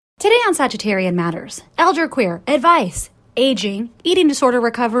Today on Sagittarian Matters, elder queer, advice, aging, eating disorder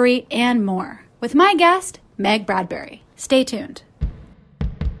recovery, and more. With my guest, Meg Bradbury. Stay tuned.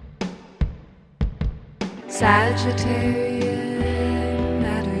 Sagittarian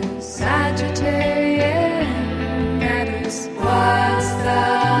Matters, Sagittarian Matters. What's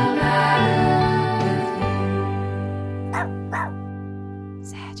the matter with you?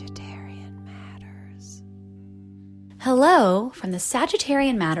 Sagittarian Matters. Hello from the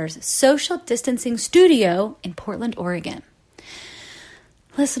Sagittarian Matters social distancing studio in Portland, Oregon.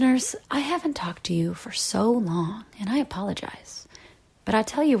 Listeners, I haven't talked to you for so long, and I apologize. But I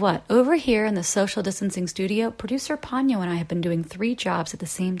tell you what, over here in the social distancing studio, producer Ponyo and I have been doing 3 jobs at the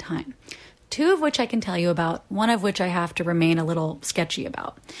same time. 2 of which I can tell you about, 1 of which I have to remain a little sketchy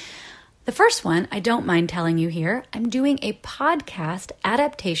about. The first one, I don't mind telling you here, I'm doing a podcast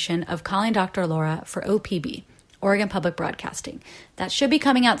adaptation of Calling Dr. Laura for OPB, Oregon Public Broadcasting. That should be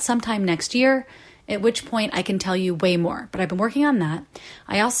coming out sometime next year, at which point I can tell you way more. But I've been working on that.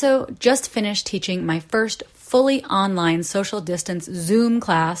 I also just finished teaching my first fully online social distance Zoom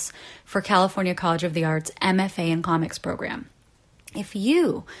class for California College of the Arts MFA in Comics program. If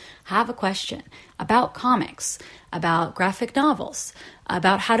you have a question about comics, about graphic novels,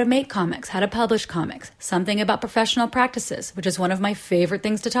 about how to make comics, how to publish comics, something about professional practices, which is one of my favorite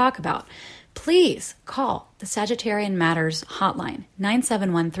things to talk about, please call the Sagittarian Matters hotline,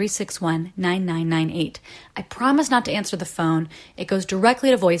 971-361-9998. I promise not to answer the phone. It goes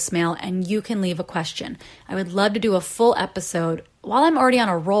directly to voicemail, and you can leave a question. I would love to do a full episode while I'm already on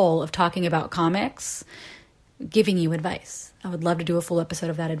a roll of talking about comics, giving you advice. I would love to do a full episode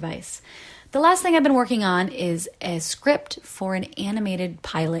of that advice. The last thing I've been working on is a script for an animated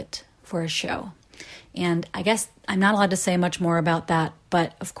pilot for a show. And I guess I'm not allowed to say much more about that,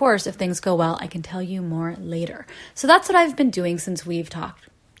 but of course, if things go well, I can tell you more later. So that's what I've been doing since we've talked.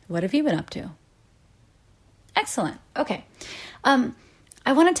 What have you been up to? Excellent. Okay. I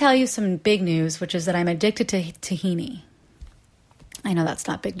want to tell you some big news, which is that I'm addicted to tahini. I know that's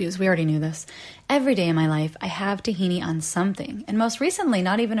not big news. We already knew this. Every day in my life, I have tahini on something, and most recently,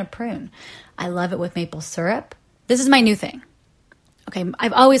 not even a prune. I love it with maple syrup. This is my new thing. Okay,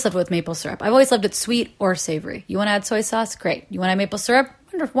 I've always loved it with maple syrup. I've always loved it sweet or savory. You want to add soy sauce? Great. You want to add maple syrup?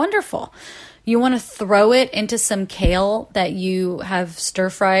 Wonderful. You want to throw it into some kale that you have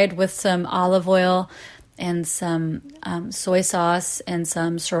stir-fried with some olive oil and some soy sauce and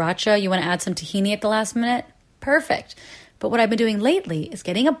some sriracha. You want to add some tahini at the last minute? Perfect. But what I've been doing lately is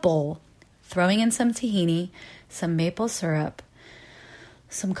getting a bowl, throwing in some tahini, some maple syrup,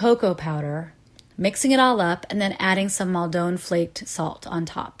 some cocoa powder, mixing it all up, and then adding some Maldon flaked salt on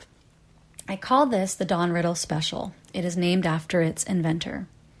top. I call this the Dawn Riddle Special. It is named after its inventor.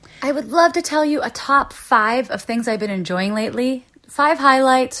 I would love to tell you a top 5 of things I've been enjoying lately. 5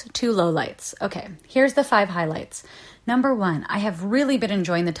 highlights, 2 lowlights. Okay, here's the 5 highlights. Number 1, I have really been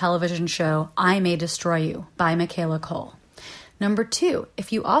enjoying the television show I May Destroy You by Michaela Coel. Number 2,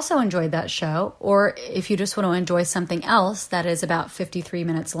 if you also enjoyed that show, or if you just want to enjoy something else that is about 53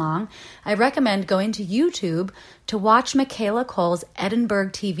 minutes long, I recommend going to YouTube to watch Michaela Coel's Edinburgh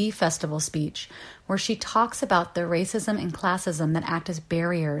TV Festival speech, where she talks about the racism and classism that act as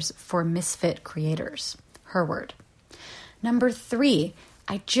barriers for misfit creators. Her word. Number 3,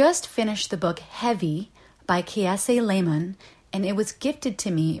 I just finished the book Heavy by Kiese Laymon, and it was gifted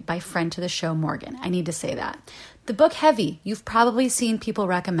to me by friend to the show, Morgan. I need to say that. The book Heavy, you've probably seen people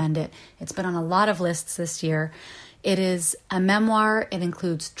recommend it. It's been on a lot of lists this year. It is a memoir. It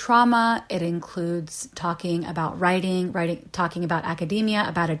includes trauma. It includes talking about writing, talking about academia,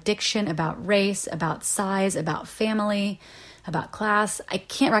 about addiction, about race, about size, about family, about class. I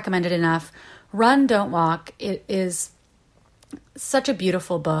can't recommend it enough. Run, Don't Walk. It is such a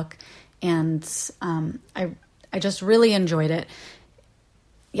beautiful book, and I just really enjoyed it.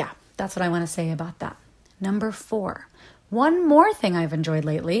 Yeah, that's what I want to say about that. Number 4, one more thing I've enjoyed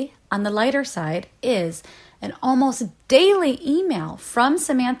lately, on the lighter side, is an almost daily email from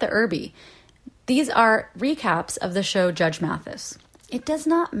Samantha Irby. These are recaps of the show Judge Mathis. It does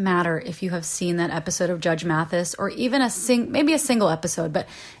not matter if you have seen that episode of Judge Mathis, or even maybe a single episode, but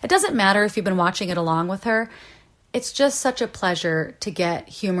it doesn't matter if you've been watching it along with her. It's just such a pleasure to get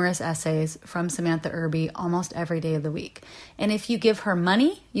humorous essays from Samantha Irby almost every day of the week. And if you give her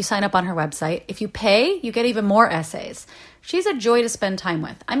money, you sign up on her website. If you pay, you get even more essays. She's a joy to spend time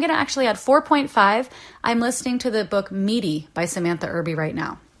with. I'm going to actually add 4.5. I'm listening to the book Meaty by Samantha Irby right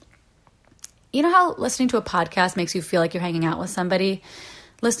now. You know how listening to a podcast makes you feel like you're hanging out with somebody?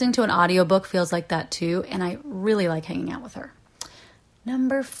 Listening to an audiobook feels like that too, and I really like hanging out with her.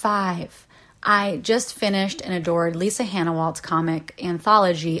 Number 5. I just finished and adored Lisa Hanawalt's comic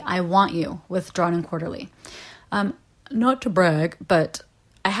anthology, I Want You, with Drawn and Quarterly. Not to brag, but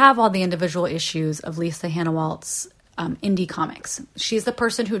I have all the individual issues of Lisa Hanawalt's indie comics. She's the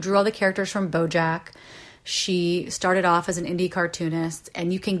person who drew all the characters from BoJack. She started off as an indie cartoonist,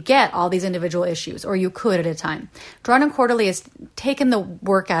 and you can get all these individual issues, or you could at a time. Drawn and Quarterly has taken the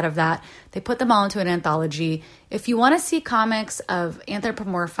work out of that. They put them all into an anthology. If you want to see comics of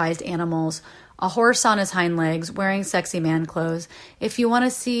anthropomorphized animals, a horse on his hind legs wearing sexy man clothes, if you want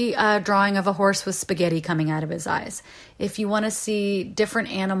to see a drawing of a horse with spaghetti coming out of his eyes, if you want to see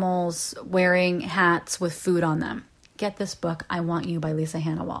different animals wearing hats with food on them, get this book, I Want You by Lisa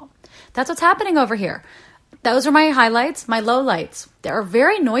Hanawalt. That's what's happening over here. Those are my highlights, my lowlights. There are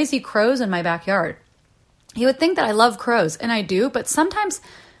very noisy crows in my backyard. You would think that I love crows, and I do, but sometimes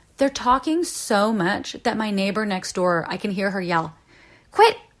they're talking so much that my neighbor next door, I can hear her yell,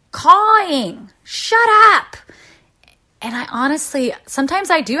 "Quit cawing! Shut up!" And I honestly,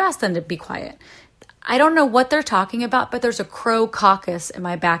 sometimes I do ask them to be quiet. I don't know what they're talking about, but there's a crow caucus in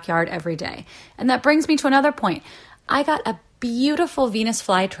my backyard every day. And that brings me to another point. I got a beautiful Venus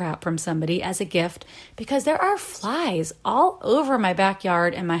flytrap from somebody as a gift because there are flies all over my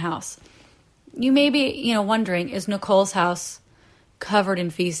backyard and my house. You may be, wondering, is Nicole's house covered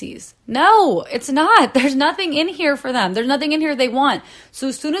in feces? No, it's not. There's nothing in here for them. There's nothing in here they want. So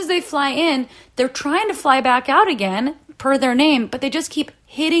as soon as they fly in, they're trying to fly back out again per their name, but they just keep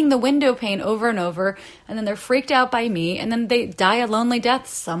hitting the window pane over and over, and then they're freaked out by me, and then they die a lonely death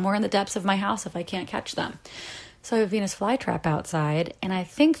somewhere in the depths of my house if I can't catch them. So I have a Venus flytrap outside, and I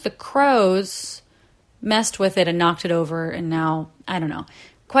think the crows messed with it and knocked it over, and now, I don't know.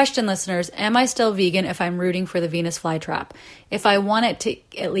 Question, listeners, am I still vegan if I'm rooting for the Venus flytrap? If I want it to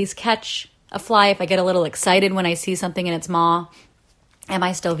at least catch a fly, if I get a little excited when I see something in its maw, am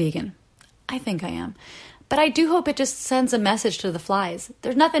I still vegan? I think I am. But I do hope it just sends a message to the flies.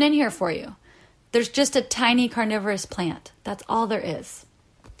 There's nothing in here for you. There's just a tiny carnivorous plant. That's all there is.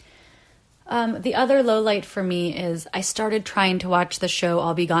 The other low light for me is I started trying to watch the show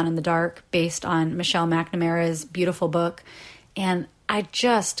I'll Be Gone in the Dark based on Michelle McNamara's beautiful book, and I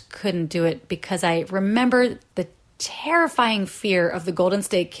just couldn't do it because I remember the terrifying fear of the Golden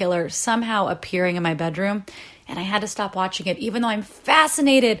State Killer somehow appearing in my bedroom, and I had to stop watching it even though I'm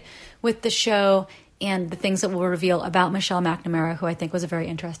fascinated with the show and the things that will reveal about Michelle McNamara, who I think was a very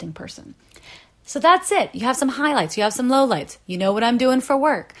interesting person. So that's it. You have some highlights. You have some lowlights. You know what I'm doing for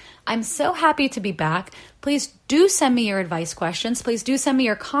work. I'm so happy to be back. Please do send me your advice questions. Please do send me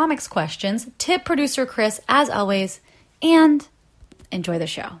your comics questions. Tip producer Chris, as always, and enjoy the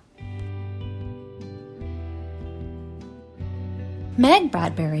show. Meg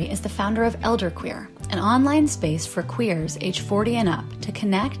Bradbury is the founder of Elderqueer, an online space for queers age 40 and up to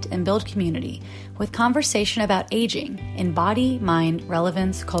connect and build community with conversation about aging in body, mind,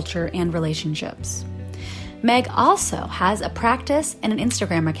 relevance, culture, and relationships. Meg also has a practice and an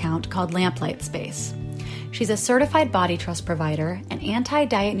Instagram account called Lamplight Space. She's a certified body trust provider, an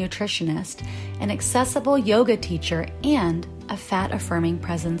anti-diet nutritionist, an accessible yoga teacher, and a fat-affirming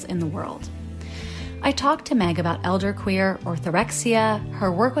presence in the world. I talked to Meg about elderqueer, orthorexia,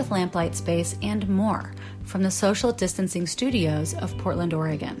 her work with Lamplight Space, and more from the social distancing studios of Portland,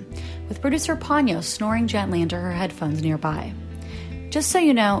 Oregon, with producer Ponyo snoring gently into her headphones nearby. Just so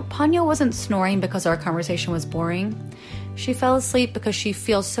you know, Ponyo wasn't snoring because our conversation was boring. She fell asleep because she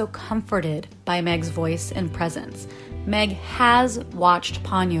feels so comforted by Meg's voice and presence. Meg has watched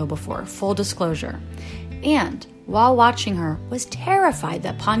Ponyo before, full disclosure, and while watching her, was terrified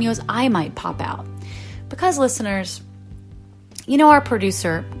that Ponyo's eye might pop out. Because, listeners, our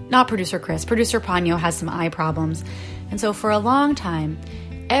producer, not producer Chris, producer Ponyo has some eye problems. And so for a long time,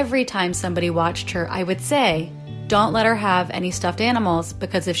 every time somebody watched her, I would say, don't let her have any stuffed animals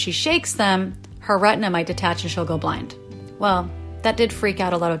because if she shakes them, her retina might detach and she'll go blind. Well, that did freak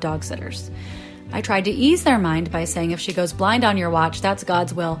out a lot of dog sitters. I tried to ease their mind by saying if she goes blind on your watch, that's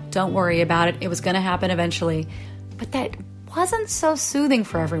God's will. Don't worry about it. It was going to happen eventually. But that wasn't so soothing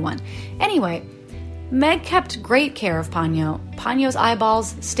for everyone. Anyway, Meg kept great care of Ponyo. Ponyo's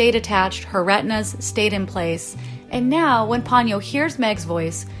eyeballs stayed attached, her retinas stayed in place, and now when Ponyo hears Meg's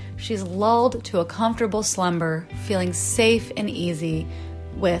voice, she's lulled to a comfortable slumber, feeling safe and easy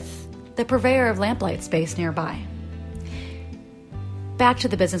with the purveyor of Lamplight Space nearby. Back to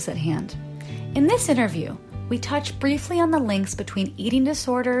the business at hand. In this interview, we touch briefly on the links between eating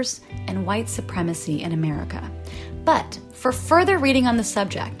disorders and white supremacy in America. But for further reading on the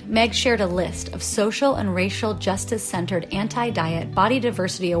subject, Meg shared a list of social and racial justice-centered anti-diet body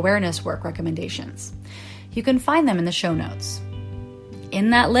diversity awareness work recommendations. You can find them in the show notes.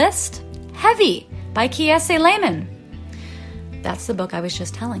 In that list, Heavy by Kiese Lehman. That's the book I was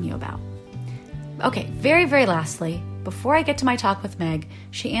just telling you about. Okay, very, very lastly, before I get to my talk with Meg,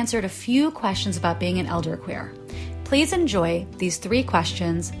 she answered a few questions about being an elder queer. Please enjoy these 3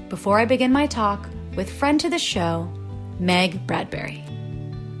 questions before I begin my talk with friend to the show, Meg Bradbury.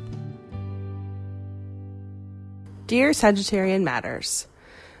 Dear Sagittarian Matters,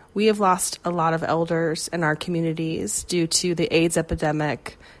 we have lost a lot of elders in our communities due to the AIDS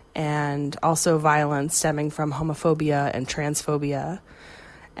epidemic and also violence stemming from homophobia and transphobia.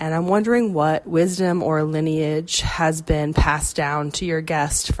 And I'm wondering what wisdom or lineage has been passed down to your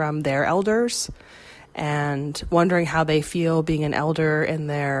guest from their elders, and wondering how they feel being an elder in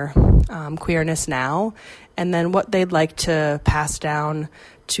their queerness now, and then what they'd like to pass down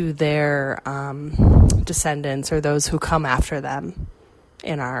to their descendants or those who come after them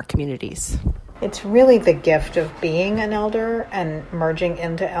in our communities. It's really the gift of being an elder and merging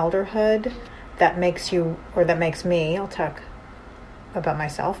into elderhood that makes you, or that makes me, I'll talk about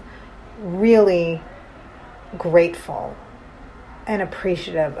myself, really grateful and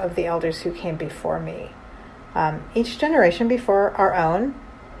appreciative of the elders who came before me. Each generation before our own,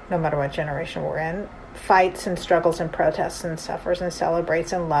 no matter what generation we're in, fights and struggles and protests and suffers and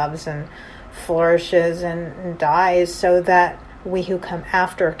celebrates and loves and flourishes and dies so that we who come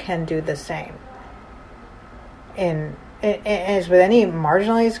after can do the same. As with any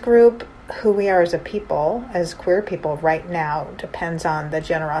marginalized group, who we are as a people, as queer people right now, depends on the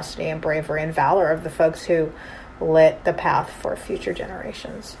generosity and bravery and valor of the folks who lit the path for future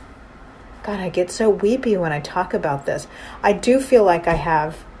generations. God, I get so weepy when I talk about this. I do feel like I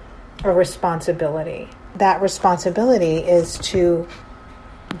have a responsibility. That responsibility is to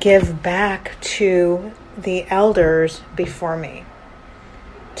give back to the elders before me,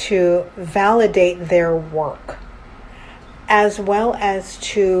 to validate their work, as well as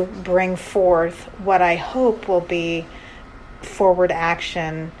to bring forth what I hope will be forward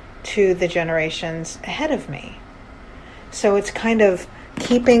action to the generations ahead of me. So it's kind of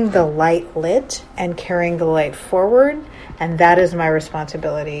keeping the light lit and carrying the light forward, and that is my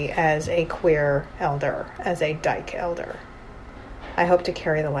responsibility as a queer elder, as a dyke elder. I hope to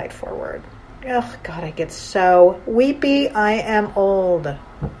carry the light forward. Oh, God, I get so weepy. I am old.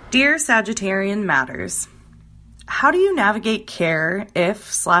 Dear Sagittarian Matters, how do you navigate care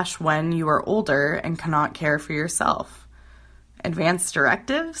if/when you are older and cannot care for yourself? Advanced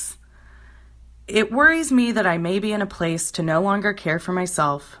directives? It worries me that I may be in a place to no longer care for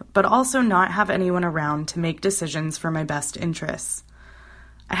myself, but also not have anyone around to make decisions for my best interests.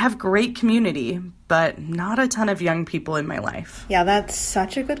 I have great community, but not a ton of young people in my life. Yeah, that's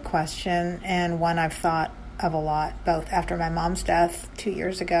such a good question, and one I've thought of a lot, both after my mom's death 2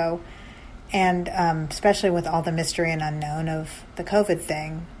 years ago, and especially with all the mystery and unknown of the COVID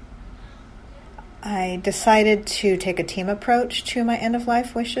thing. I decided to take a team approach to my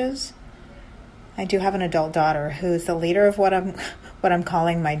end-of-life wishes. I do have an adult daughter who's the leader of what I'm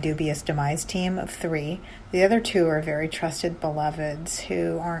calling my dubious demise team of 3. The other 2 are very trusted beloveds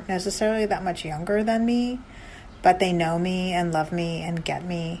who aren't necessarily that much younger than me, but they know me and love me and get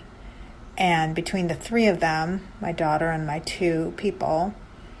me. And between the 3 of them, my daughter and my 2 people,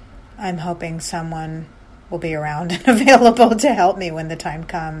 I'm hoping someone will be around and available to help me when the time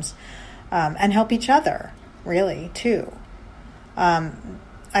comes, and help each other, really, too.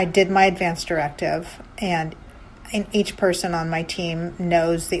 I did my advance directive, and each person on my team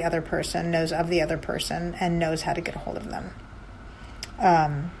knows the other person, knows of the other person, and knows how to get a hold of them.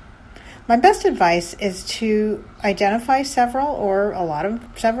 My best advice is to identify several, or a lot of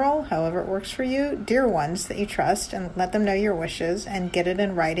several, however it works for you, dear ones that you trust, and let them know your wishes, and get it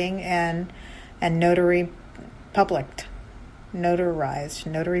in writing and notary publicked. Notary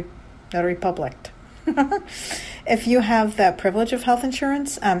publicked. If you have the privilege of health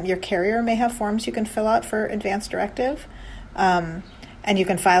insurance, your carrier may have forms you can fill out for advance directive, and you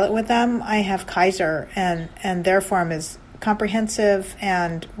can file it with them. I have Kaiser, and their form is comprehensive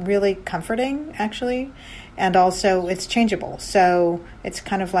and really comforting, actually, and also it's changeable, so it's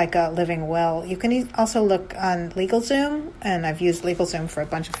kind of like a living will. You can also look on LegalZoom, and I've used LegalZoom for a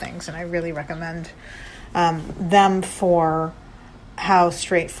bunch of things, and I really recommend them for how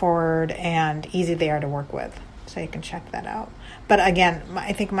straightforward and easy they are to work with. So you can check that out. But again,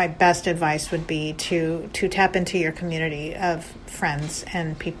 I think my best advice would be to tap into your community of friends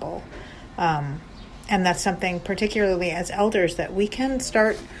and people. And that's something, particularly as elders, that we can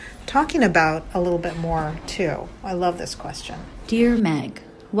start talking about a little bit more, too. I love this question. Dear Meg,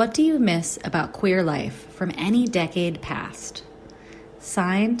 what do you miss about queer life from any decade past?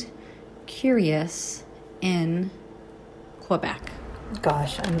 Signed, Curious, in Quebec.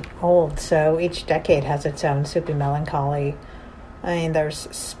 gosh, I'm old, so each decade has its own soupy melancholy. I mean, there's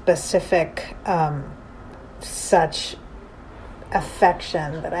specific such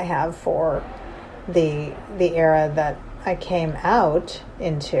affection that I have for the era that I came out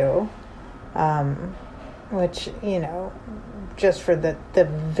into, which, you know, just for the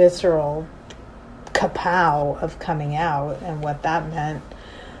visceral kapow of coming out and what that meant.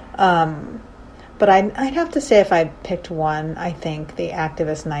 But I'd have to say, if I picked one, I think the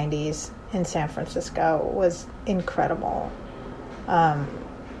activist 90s in San Francisco was incredible. I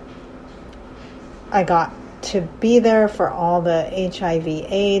got to be there for all the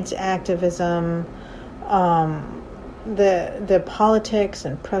HIV/AIDS activism, the politics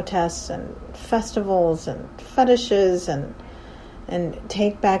and protests and festivals and fetishes and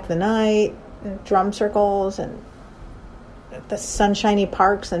Take Back the Night, and drum circles and the sunshiny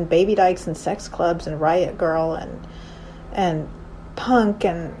parks and baby dykes and sex clubs and Riot Girl and punk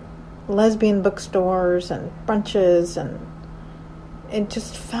and lesbian bookstores and brunches, and it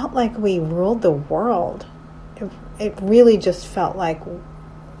just felt like we ruled the world. It really just felt like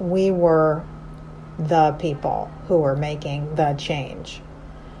we were the people who were making the change.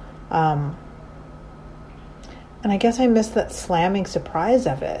 And I guess I missed that slamming surprise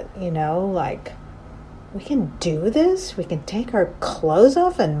of it, you know, like, we can do this? We can take our clothes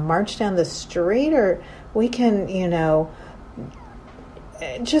off and march down the street, or we can, you know,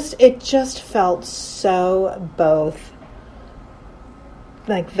 it just felt so both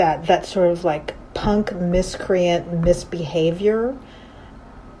like that sort of like punk miscreant misbehavior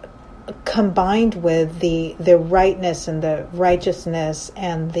combined with the rightness and the righteousness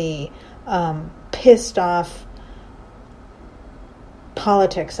and the pissed off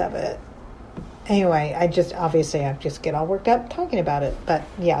politics of it. Anyway, I just get all worked up talking about it. But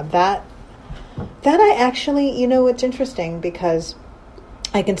yeah, that I actually, you know, it's interesting because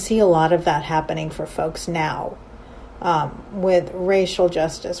I can see a lot of that happening for folks now. With racial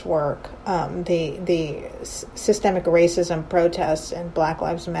justice work, the systemic racism protests and Black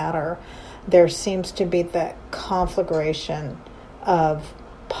Lives Matter, there seems to be the conflagration of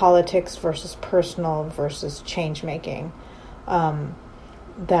politics versus personal versus change making.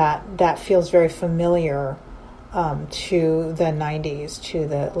 That feels very familiar to the 90s, to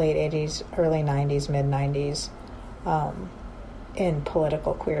the late 80s, early 90s, mid 90s, in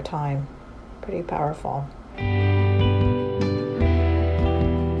political queer time. Pretty powerful.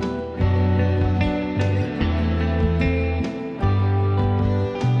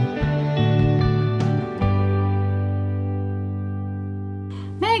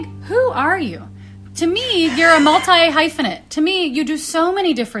 Meg, who are you? To me, you're a multi-hyphenate. To me, you do so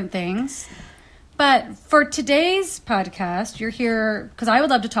many different things. But for today's podcast, you're here because I would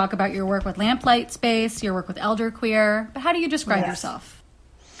love to talk about your work with Lamplight Space, your work with Elder Queer. But how do you describe yourself?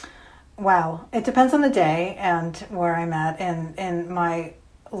 Well, it depends on the day and where I'm at in my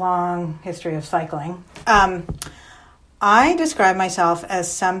long history of cycling. I describe myself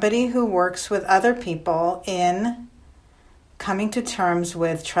as somebody who works with other people in coming to terms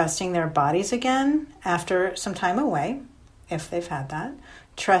with trusting their bodies again after some time away, if they've had that.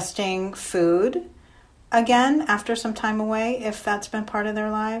 Trusting food again after some time away, if that's been part of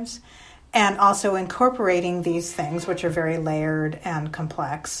their lives. And also incorporating these things, which are very layered and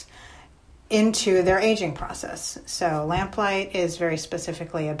complex, into their aging process. So Lamplight is very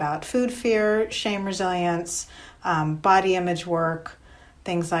specifically about food fear, shame resilience, body image work,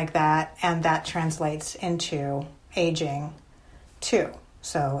 things like that. And that translates into aging too.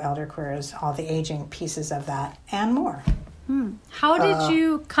 So Elder Queer is all the aging pieces of that and more. How did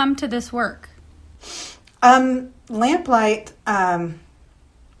you come to this work? Lamplight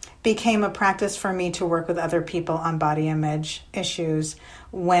became a practice for me to work with other people on body image issues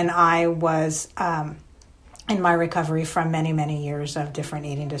when I was in my recovery from many, many years of different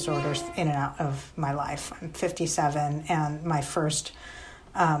eating disorders in and out of my life. I'm 57, and my first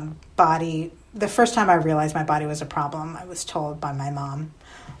the first time I realized my body was a problem, I was told by my mom.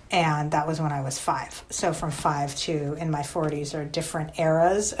 And that was when I was 5. So from 5 to in my 40s are different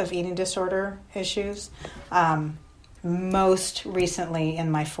eras of eating disorder issues. Most recently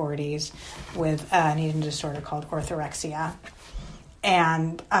in my 40s with an eating disorder called orthorexia.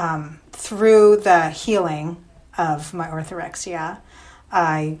 And through the healing of my orthorexia,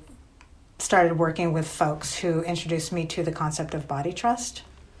 I started working with folks who introduced me to the concept of body trust.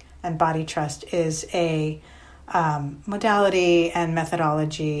 And body trust is a modality and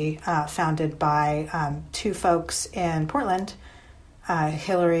methodology founded by 2 folks in Portland,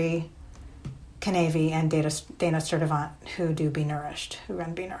 Hillary Canavy and Dana Sturdivant, who do Be Nourished, who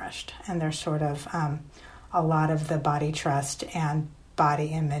run Be Nourished. And they're sort of a lot of the body trust and body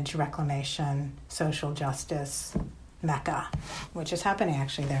image reclamation, social justice mecca, which is happening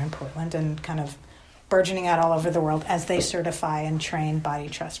actually there in Portland and kind of burgeoning out all over the world as they certify and train body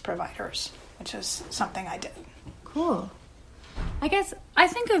trust providers, which is something I did. Cool. I guess I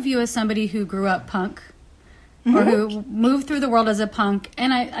think of you as somebody who grew up punk or who moved through the world as a punk.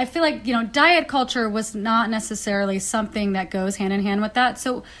 And I feel like, diet culture was not necessarily something that goes hand in hand with that.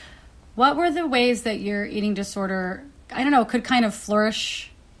 So what were the ways that your eating disorder, I don't know, could kind of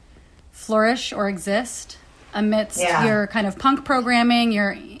flourish or exist amidst your kind of punk programming,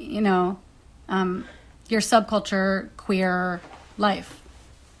 your subculture queer life?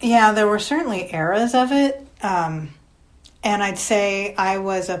 Yeah, there were certainly eras of it. And I'd say I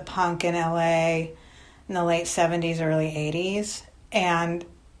was a punk in LA in the late 70s, early 80s. And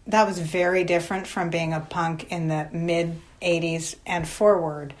that was very different from being a punk in the mid 80s and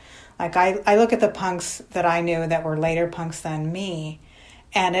forward. Like I look at the punks that I knew that were later punks than me,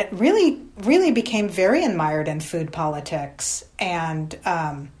 and it really, really became very admired in food politics and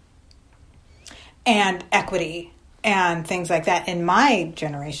equity and things like that. In my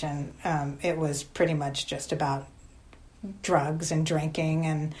generation, it was pretty much just about drugs and drinking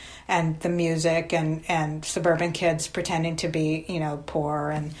and the music and suburban kids pretending to be,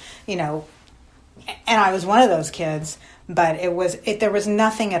 poor and I was one of those kids, but there was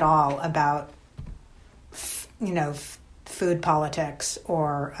nothing at all about, food politics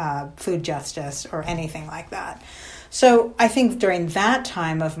or food justice or anything like that. So I think during that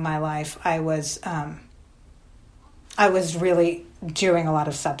time of my life, I was really doing a lot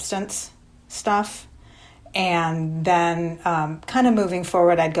of substance stuff. And then kind of moving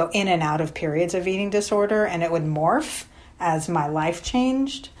forward, I'd go in and out of periods of eating disorder, and it would morph as my life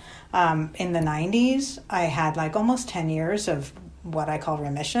changed. In the 90s, I had like almost 10 years of what I call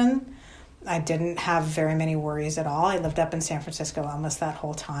remission. I didn't have very many worries at all. I lived up in San Francisco almost that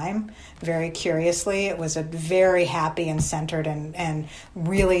whole time. Very curiously, it was a very happy and centered and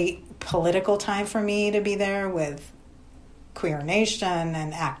really political time for me to be there with Queer Nation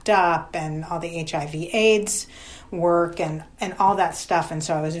and ACT UP and all the HIV/AIDS work and all that stuff. And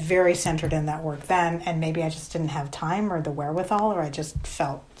so I was very centered in that work then, and maybe I just didn't have time or the wherewithal, or I just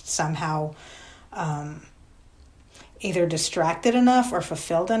felt somehow either distracted enough or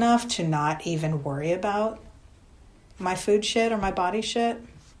fulfilled enough to not even worry about my food shit or my body shit.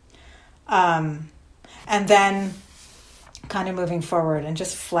 And then kind of moving forward, and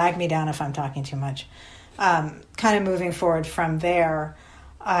just flag me down if I'm talking too much. Kind of moving forward from there,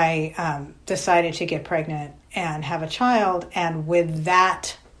 I decided to get pregnant and have a child. And with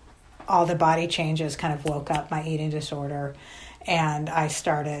that, all the body changes kind of woke up my eating disorder. And I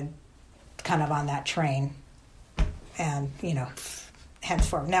started kind of on that train. And,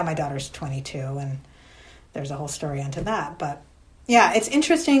 henceforth, now my daughter's 22 and there's a whole story onto that. But yeah, it's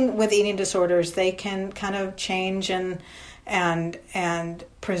interesting with eating disorders. They can kind of change and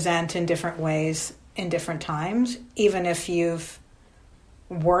present in different ways in different times. Even if you've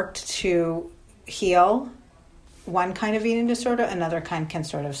worked to heal one kind of eating disorder, another kind can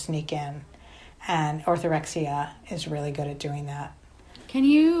sort of sneak in. And orthorexia is really good at doing that. Can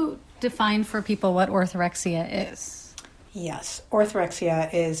you define for people what orthorexia is? Yes.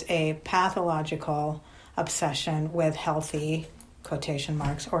 Orthorexia is a pathological obsession with healthy, quotation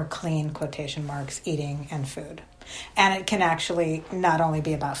marks, or clean, quotation marks, eating and food. And it can actually not only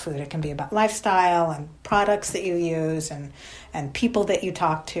be about food, it can be about lifestyle and products that you use and people that you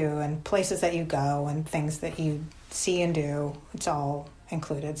talk to and places that you go and things that you see and do. It's all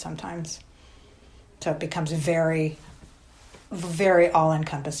included sometimes. So it becomes very, very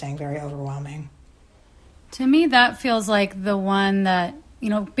all-encompassing, very overwhelming. To me, that feels like the one that,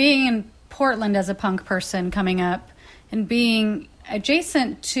 being in Portland as a punk person coming up and being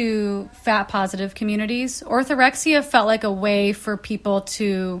adjacent to fat-positive communities, orthorexia felt like a way for people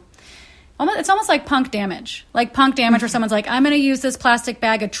to... It's almost like punk damage. Like punk damage where someone's like, I'm going to use this plastic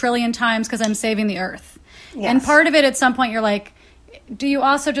bag 1 trillion times because I'm saving the earth. Yes. And part of it, at some point, you're like, do you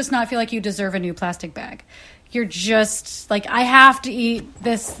also just not feel like you deserve a new plastic bag? You're just like, I have to eat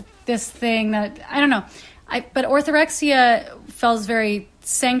this thing that... I don't know. But orthorexia feels very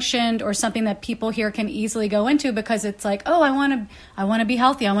sanctioned, or something that people here can easily go into because it's like, oh, I want to be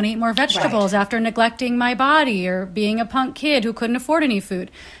healthy. I want to eat more vegetables after neglecting my body or being a punk kid who couldn't afford any food.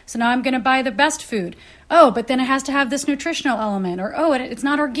 So now I'm going to buy the best food. Oh, but then it has to have this nutritional element, or oh, it's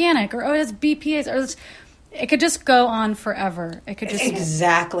not organic, or oh, it has BPAs, or it could just go on forever. It could just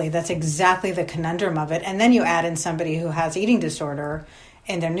exactly. That's exactly the conundrum of it. And then you add in somebody who has eating disorder.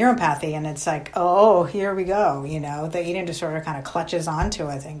 in their neuropathy, and it's like, oh, here we go. The eating disorder kind of clutches onto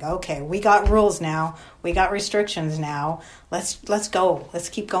it and go, okay, we got rules now, we got restrictions now. Let's go. Let's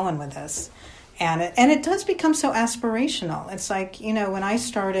keep going with this. And it does become so aspirational. It's like, when I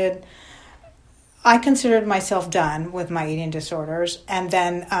started, I considered myself done with my eating disorders, and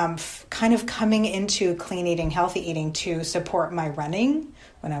then kind of coming into clean eating, healthy eating to support my running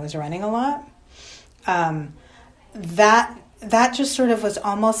when I was running a lot. That just sort of was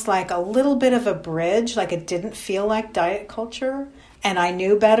almost like a little bit of a bridge. Like, it didn't feel like diet culture, and I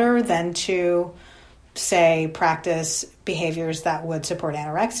knew better than to say practice behaviors that would support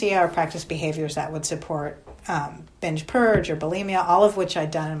anorexia or practice behaviors that would support binge purge or bulimia, all of which I'd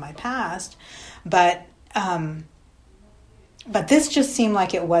done in my past. But this just seemed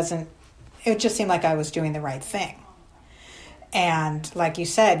like it wasn't. It just seemed like I was doing the right thing. And like you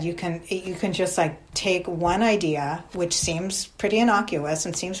said, you can just like take one idea, which seems pretty innocuous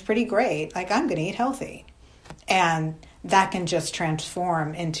and seems pretty great, like I'm going to eat healthy, and that can just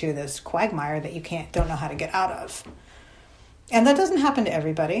transform into this quagmire that you don't know how to get out of. And that doesn't happen to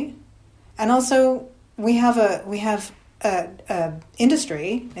everybody. And also, we have a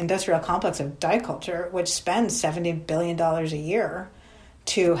industrial complex of diet culture, which spends $70 billion a year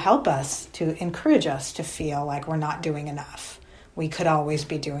to help us, to encourage us to feel like we're not doing enough. We could always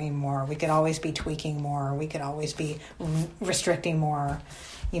be doing more. We could always be tweaking more. We could always be restricting more,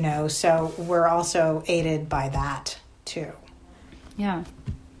 so we're also aided by that too. Yeah.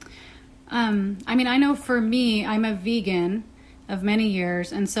 I mean, I know for me, I'm a vegan of many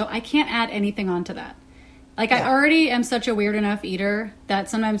years, and so I can't add anything onto that. Like, I already am such a weird enough eater that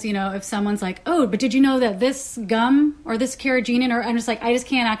sometimes, if someone's like, oh, but did you know that this gum or this carrageenan, or I'm just like, I just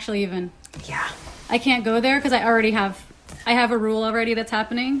can't actually even. Yeah. I can't go there because I have a rule already that's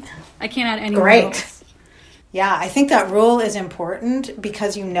happening. I can't add any rules. Yeah, I think that rule is important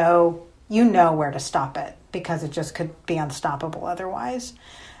because you know where to stop it, because it just could be unstoppable otherwise.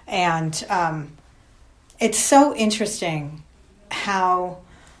 And it's so interesting how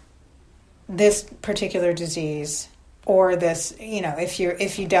this particular disease, or this,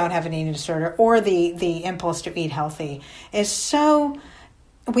 if you don't have an eating disorder, or the impulse to eat healthy, is so,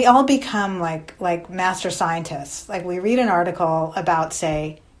 we all become like master scientists. Like, we read an article about,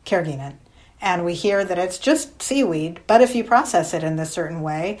 say, carrageenan, and we hear that it's just seaweed, but if you process it in this certain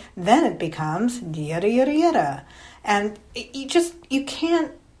way, then it becomes yada yada yada. And you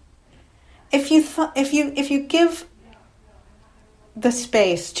can't, if you give the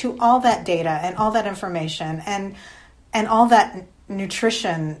space to all that data and all that information and all that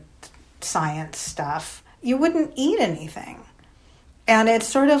nutrition science stuff, you wouldn't eat anything. And it's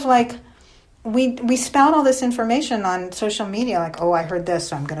sort of like we spout all this information on social media, like, oh, I heard this,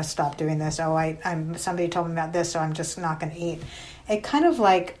 so I'm going to stop doing this. Oh, somebody told me about this, so I'm just not going to eat. It kind of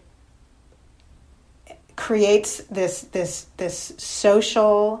like creates this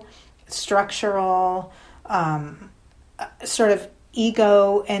social, structural, sort of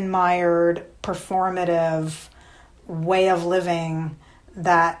ego-admired, performative way of living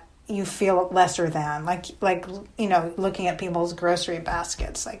that you feel lesser than. Like looking at people's grocery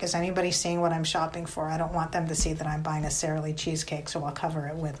baskets. Like, is anybody seeing what I'm shopping for? I don't want them to see that I'm buying a Sara Lee cheesecake, so I'll cover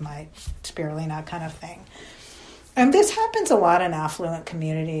it with my spirulina kind of thing. And this happens a lot in affluent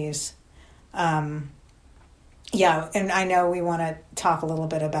communities. Yeah, and I know we want to talk a little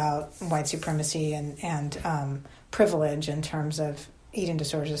bit about white supremacy and privilege in terms of eating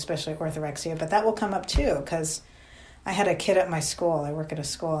disorders, especially orthorexia, but that will come up too, because I had a kid at my school. I work at a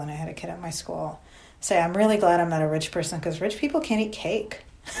school, and I had a kid at my school say, I'm really glad I'm not a rich person because rich people can't eat cake.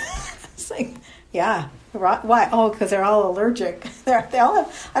 It's like, yeah, why? Oh, because they're all allergic. They all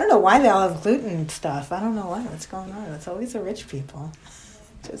have, I don't know why they all have gluten stuff. I don't know what's going on. It's always the rich people.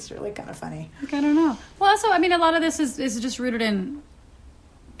 It's really kind of funny. I don't know. Well, also, I mean, a lot of this is just rooted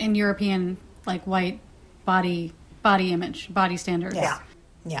in European, like, white body image, body standards. Yeah.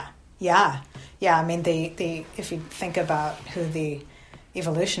 I mean, the if you think about who the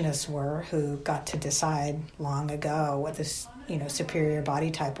evolutionists were, who got to decide long ago what this, superior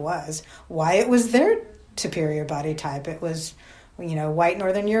body type was, why it was their superior body type. It was, white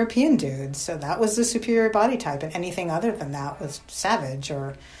Northern European dudes. So that was the superior body type, and anything other than that was savage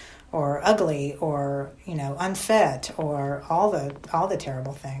or ugly or, unfit or all the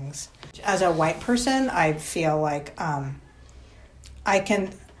terrible things. As a white person, I feel like I can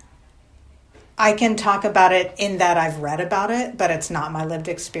talk about it in that I've read about it, but it's not my lived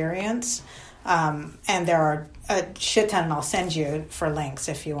experience. And there are a shit ton, and I'll send you for links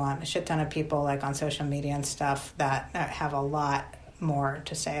if you want, a shit ton of people like on social media and stuff that have a lot more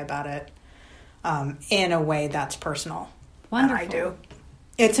to say about it in a way that's personal. Wonderful. Than I do.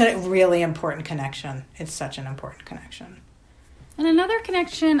 It's a really important connection. It's such an important connection. And another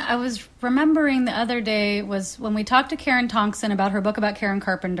connection I was remembering the other day was when we talked to Karen Thompson about her book about Karen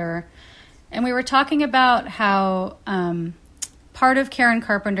Carpenter. And we were talking about how part of Karen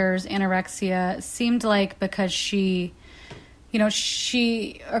Carpenter's anorexia seemed like because Karen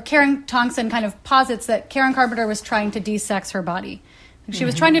Thompson kind of posits that Karen Carpenter was trying to de-sex her body. She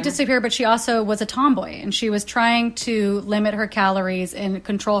was trying to disappear, but she also was a tomboy, and she was trying to limit her calories and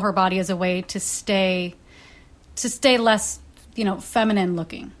control her body as a way to stay less, feminine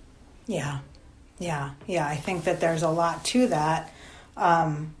looking. Yeah. I think that there's a lot to that.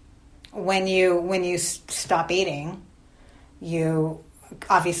 When you stop eating, you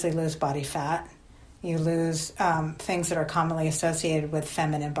obviously lose body fat. You lose things that are commonly associated with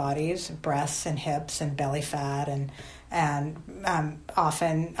feminine bodies, breasts and hips and belly fat, and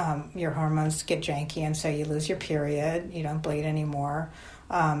often your hormones get janky, and so you lose your period. You don't bleed anymore.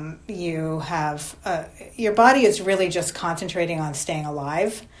 You have your body is really just concentrating on staying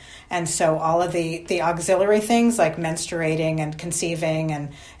alive, and so all of the auxiliary things like menstruating and conceiving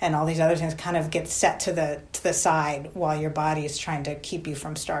and all these other things kind of get set to the side while your body is trying to keep you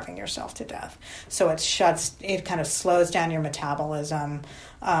from starving yourself to death. So it kind of slows down your metabolism.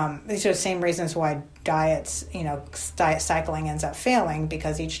 These are the same reasons why diet cycling ends up failing,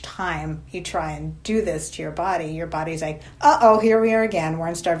 because each time you try and do this to your body's like, here we are again. We're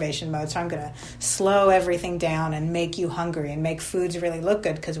in starvation mode, so I'm going to slow everything down and make you hungry and make foods really look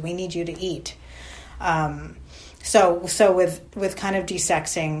good because we need you to eat. So with kind of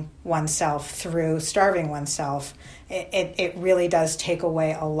desexing oneself through starving oneself, it really does take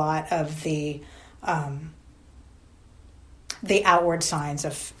away a lot of the outward signs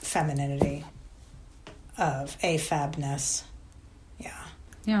of femininity, of affabness.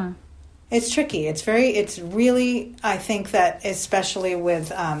 Yeah. It's tricky. It's really, I think that especially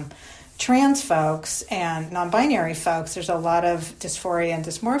with trans folks and non-binary folks, there's a lot of dysphoria and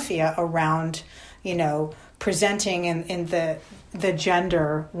dysmorphia around, presenting in the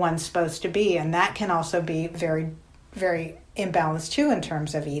gender one's supposed to be. And that can also be very, very imbalanced too in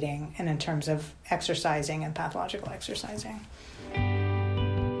terms of eating and in terms of exercising and pathological exercising.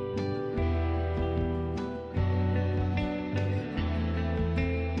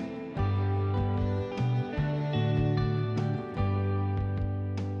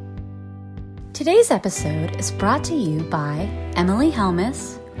 Today's episode is brought to you by Emily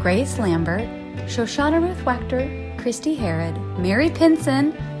Helmus, Grace Lambert, Shoshana Ruth Wechter, Christy Herod, Mary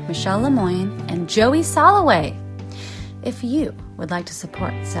Pinson, Michelle Lemoyne, and Joey Soloway. If you would like to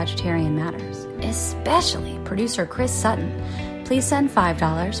support Sagittarian Matters, especially producer Chris Sutton, please send $5,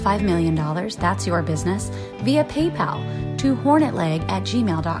 $5 million, that's your business, via PayPal to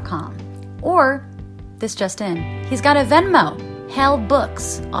hornetleg@gmail.com. Or, this just in, he's got a Venmo, Hell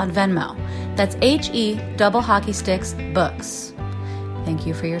Books on Venmo. That's HE double hockey sticks books. Thank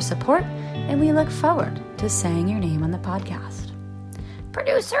you for your support, and we look forward to saying your name on the podcast.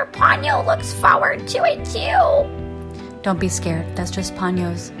 Producer Ponyo looks forward to it too. Don't be scared, that's just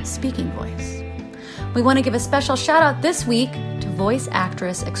Ponyo's speaking voice. We want to give a special shout out this week to voice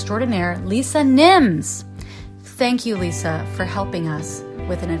actress extraordinaire Lisa Nims. Thank you, Lisa, for helping us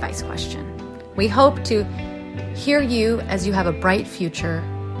with an advice question. We hope to hear you as you have a bright future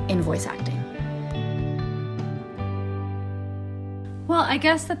in voice acting. Well, I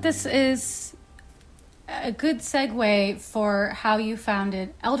guess that this is a good segue for how you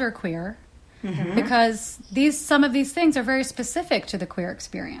founded Elder Queer, because some of these things are very specific to the queer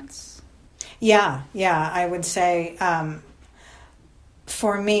experience. Yeah, I would say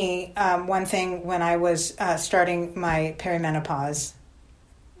for me, one thing when I was starting my perimenopause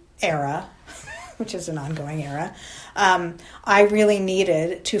era, which is an ongoing era, I really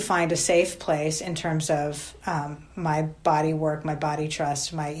needed to find a safe place in terms of my body work, my body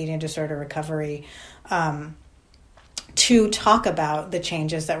trust, my eating disorder recovery, to talk about the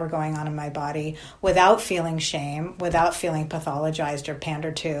changes that were going on in my body without feeling shame, without feeling pathologized or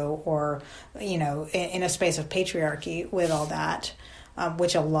pandered to, or, in a space of patriarchy with all that,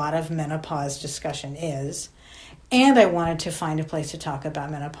 which a lot of menopause discussion is. And I wanted to find a place to talk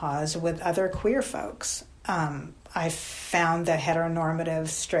about menopause with other queer folks. I found the heteronormative,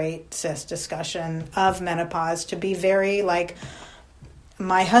 straight, cis discussion of menopause to be very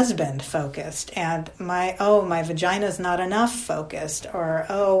my husband focused, and my vagina's not enough focused, or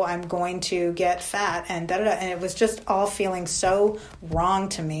I'm going to get fat, and da-da-da. And it was just all feeling so wrong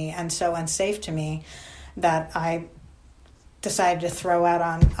to me and so unsafe to me that I decided to throw out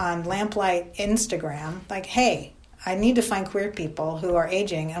on Lamplight Instagram, hey, I need to find queer people who are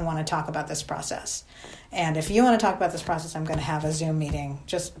aging and want to talk about this process. And if you want to talk about this process, I'm going to have a Zoom meeting.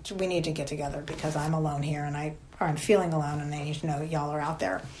 We need to get together because I'm alone here and I'm feeling alone and I need to know y'all are out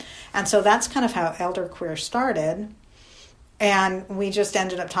there. And so that's kind of how Elder Queer started. And we just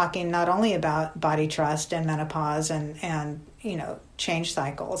ended up talking not only about body trust and menopause and change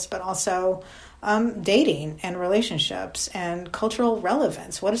cycles, but also dating and relationships and cultural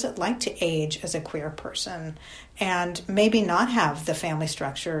relevance. What is it like to age as a queer person and maybe not have the family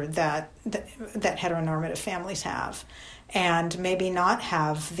structure that heteronormative families have, and maybe not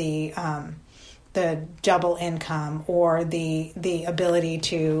have the double income or the ability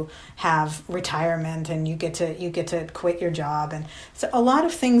to have retirement and you get to quit your job. And so a lot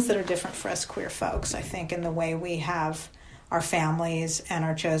of things that are different for us queer folks, I think, in the way we have our families and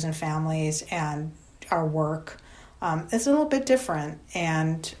our chosen families and our work is a little bit different,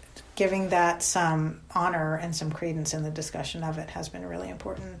 and giving that some honor and some credence in the discussion of it has been really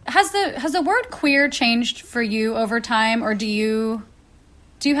important. Has the word queer changed for you over time, or do you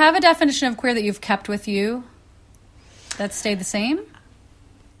have a definition of queer that you've kept with you that stayed the same?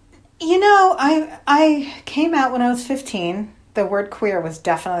 I came out when I was 15. The word queer was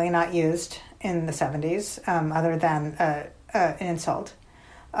definitely not used in the 70s, other than an insult.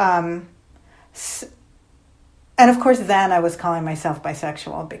 And of course, then I was calling myself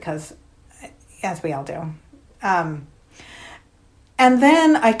bisexual because, as we all do. And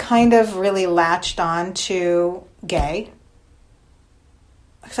then I kind of really latched on to gay.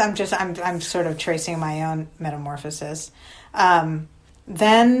 So I'm sort of tracing my own metamorphosis.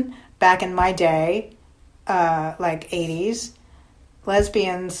 Then back in my day, like 80s,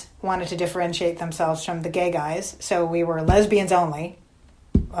 lesbians wanted to differentiate themselves from the gay guys. So we were lesbians only.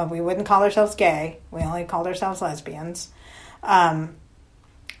 We wouldn't call ourselves gay. We only called ourselves lesbians.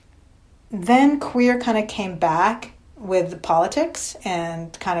 Then queer kind of came back with politics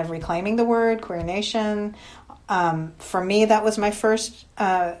and kind of reclaiming the word, Queer Nation. For me, that was my first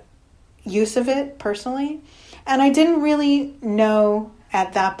use of it personally. And I didn't really know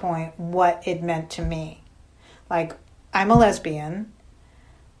at that point what it meant to me. Like, I'm a lesbian.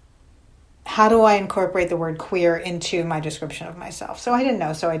 How do I incorporate the word queer into my description of myself? So I didn't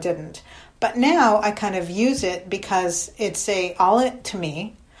know, so I didn't. But now I kind of use it because it's to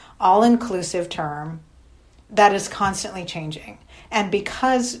me, all-inclusive term that is constantly changing. And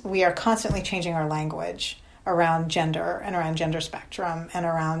because we are constantly changing our language around gender and around gender spectrum and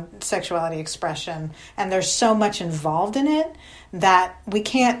around sexuality expression, and there's so much involved in it that we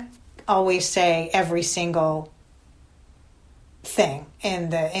can't always say every single thing in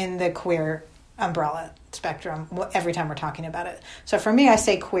the queer umbrella spectrum every time we're talking about it. So for me, I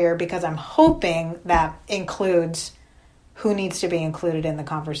say queer because I'm hoping that includes who needs to be included in the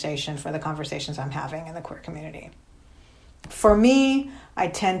conversation for the conversations I'm having in the queer community. For me, I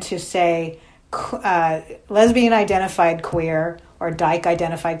tend to say lesbian identified queer or dyke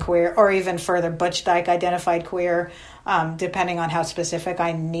identified queer, or even further butch dyke identified queer, depending on how specific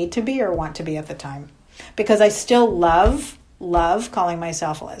I need to be or want to be at the time. Because I still love calling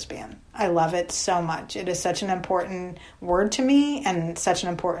myself a lesbian. I love it so much. It is such an important word to me and such an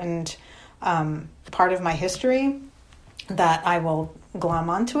important part of my history that I will glom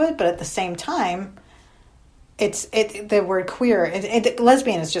onto it. But at the same time, the word queer,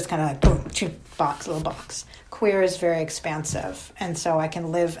 lesbian is just kind of like boom, little box. Queer is very expansive, and so I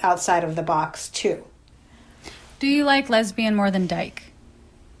can live outside of the box too. Do you like lesbian more than dyke?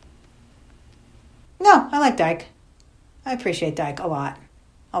 No, I like dyke. I appreciate dyke a lot.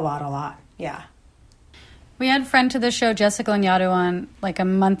 A lot. Yeah. We had a friend to the show, Jessica Lanyadoo, on like a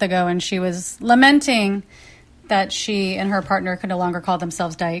month ago, and she was lamenting that she and her partner could no longer call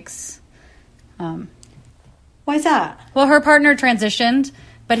themselves dykes. Why is that? Well, her partner transitioned,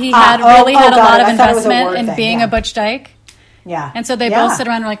 but he had a lot of investment in being a butch dyke. Yeah. And so they both sit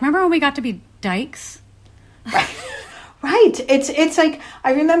around and were like, remember when we got to be dykes? Right. It's like,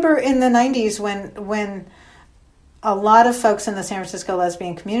 I remember in the 90s when a lot of folks in the San Francisco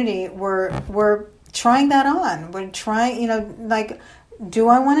lesbian community were trying that on. We're trying, do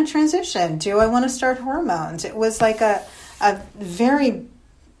I want to transition? Do I want to start hormones? It was like a very...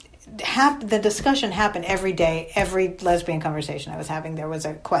 the discussion happened every day. Every lesbian conversation I was having, there was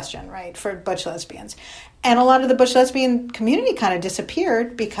a question, right, for butch lesbians. And a lot of the butch lesbian community kind of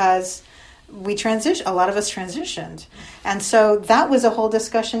disappeared because a lot of us transitioned. And so that was a whole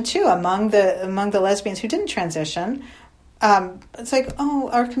discussion too among the lesbians who didn't transition. It's like,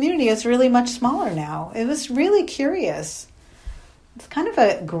 our community is really much smaller now. It was really curious. It's kind of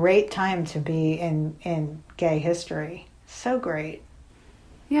a great time to be in gay history. So great.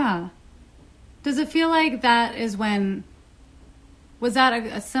 Yeah. Does it feel like that is when Was that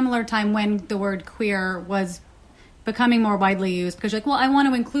a similar time when the word queer was becoming more widely used? Because you're like, well, I want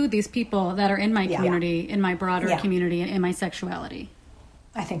to include these people that are in my community, in my broader community, in my sexuality.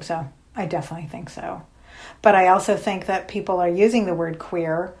 I think so. I definitely think so. But I also think that people are using the word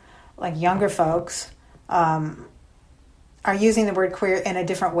queer, like younger folks, are using the word queer in a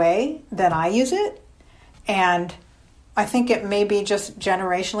different way than I use it. And I think it may be just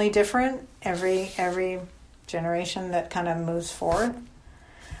generationally different every generation that kind of moves forward,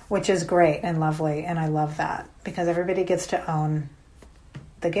 which is great and lovely. And I love that because everybody gets to own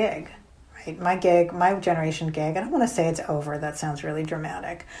the gig. My gig, my generation gig, I don't want to say it's over. That sounds really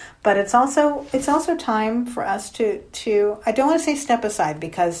dramatic. But it's also time for us to I don't want to say step aside,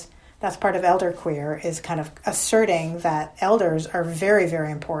 because that's part of elder queer, is kind of asserting that elders are very,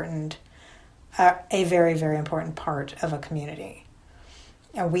 very important, a very, very important part of a community.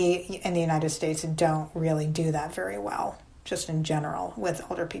 And we in the United States don't really do that very well, just in general, with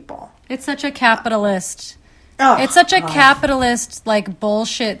older people. It's such a capitalist... it's such a capitalist, like,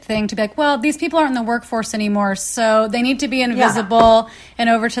 bullshit thing to be like, well, these people aren't in the workforce anymore, so they need to be invisible and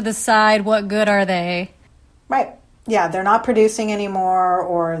over to the side. What good are they? Right. Yeah, they're not producing anymore,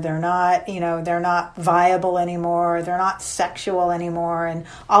 or they're not, they're not viable anymore. They're not sexual anymore. And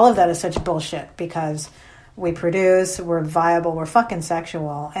all of that is such bullshit, because we produce, we're viable, we're fucking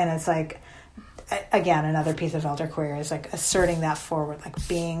sexual. And it's like, again, another piece of elder queer is like asserting that forward, like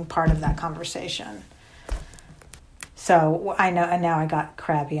being part of that conversation. So I know, and now I got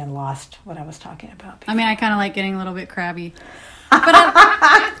crabby and lost what I was talking about before. I mean, I kind of like getting a little bit crabby. But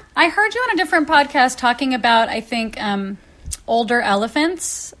I heard you on a different podcast talking about, I think, older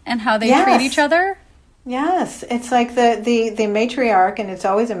elephants and how they treat each other. Yes. It's like the matriarch, and it's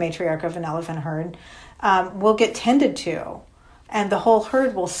always a matriarch of an elephant herd, will get tended to, and the whole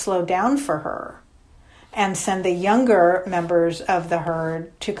herd will slow down for her and send the younger members of the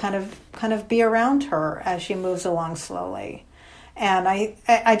herd to kind of be around her as she moves along slowly. And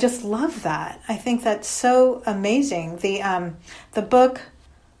I just love that. I think that's so amazing. The book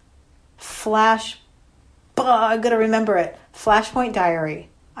I gotta remember it. Flashpoint Diary.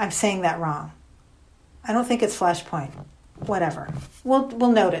 I'm saying that wrong. I don't think it's Flashpoint. Whatever.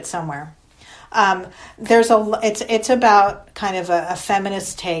 We'll note it somewhere. It's about kind of a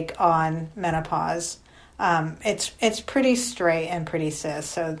feminist take on menopause. It's pretty straight and pretty cis,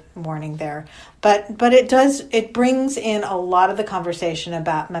 so warning there. But it brings in a lot of the conversation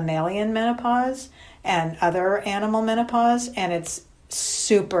about mammalian menopause and other animal menopause, and it's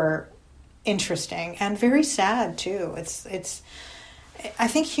super interesting and very sad too. I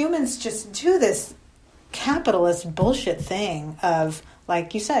think humans just do this capitalist bullshit thing of,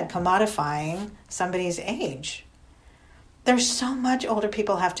 like you said, commodifying somebody's age. There's so much older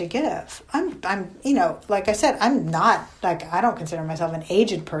people have to give. I'm like I said, I'm not, like, I don't consider myself an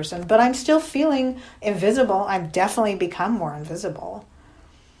aged person, but I'm still feeling invisible. I've definitely become more invisible.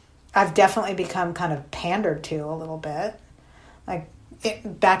 I've definitely become kind of pandered to a little bit. Like,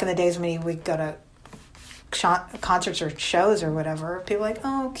 back in the days when we go to concerts or shows or whatever, people are like,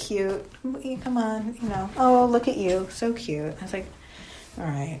 oh, cute, come on, oh, look at you, so cute. I was like, all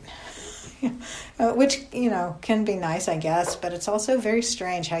right. Which, can be nice, I guess, but it's also very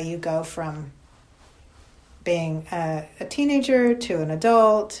strange how you go from being a teenager to an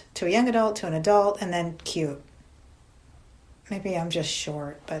adult, to a young adult, to an adult, and then cute. Maybe I'm just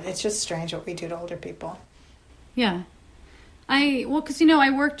short, but it's just strange what we do to older people. Yeah. Because, I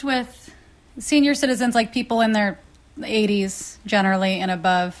worked with senior citizens, like people in their 80s generally and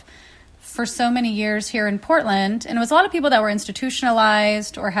above, for so many years here in Portland, and it was a lot of people that were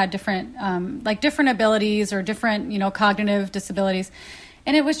institutionalized or had different abilities or different, cognitive disabilities.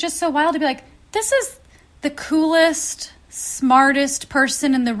 And it was just so wild to be like, this is the coolest, smartest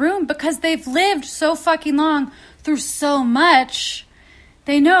person in the room, because they've lived so fucking long through so much.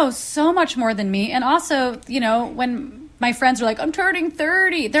 They know so much more than me. And also, when my friends are like, I'm turning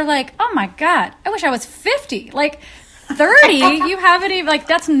 30, they're like, oh my God, I wish I was 50. Like, 30, you haven't even, like,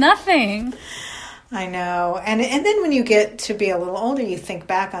 that's nothing. I know. And then when you get to be a little older, you think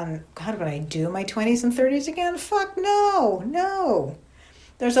back on, God, would I do my 20s and 30s again? Fuck no.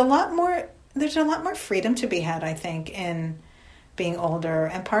 There's a lot more freedom to be had, I think, in being older.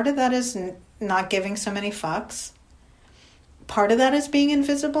 And part of that is not giving so many fucks. Part of that is being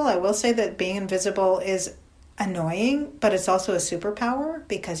invisible. I will say that being invisible is annoying, but it's also a superpower,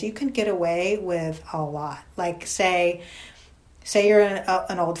 because you can get away with a lot. Like, say you're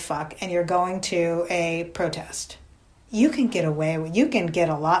an old fuck and you're going to a protest. You can get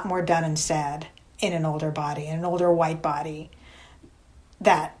a lot more done and said in an older body, in an older white body,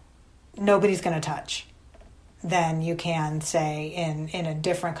 that nobody's going to touch. than you can, say, in a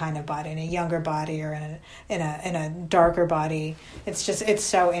different kind of body, in a younger body or in a darker body. It's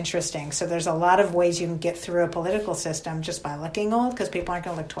so interesting. So there's a lot of ways you can get through a political system just by looking old, because people aren't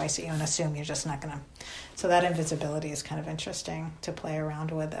going to look twice at you and assume you're just not going to. So that invisibility is kind of interesting to play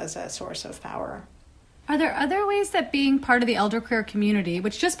around with as a source of power. Are there other ways that being part of the elder queer community,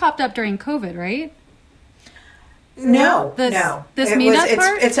 which just popped up during COVID, right? No. This meetup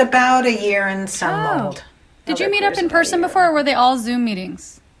part? It's about a year and some old. Did you meet up in person before, or were they all Zoom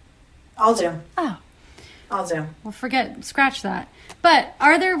meetings? All Zoom. Oh. All Zoom. Well, scratch that. But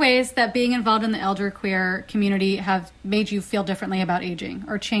are there ways that being involved in the elder queer community have made you feel differently about aging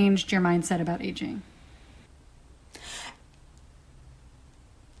or changed your mindset about aging?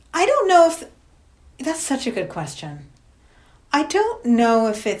 I don't know if... That's such a good question. I don't know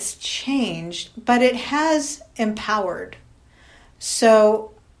if it's changed, but it has empowered.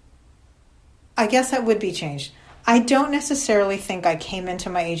 So I guess that would be changed. I don't necessarily think I came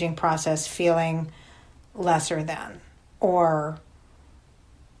into my aging process feeling lesser than or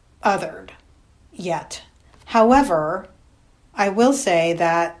othered yet. However, I will say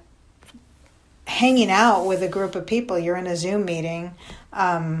that hanging out with a group of people, you're in a Zoom meeting,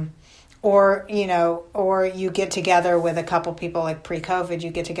 or you get together with a couple people, like pre-COVID, you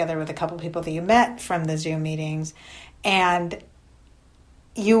get together with a couple people that you met from the Zoom meetings, and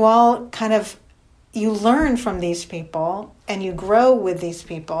you all you learn from these people and you grow with these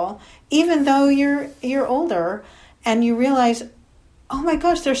people, even though you're older, and you realize, oh my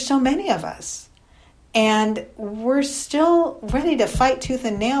gosh, there's so many of us, and we're still ready to fight tooth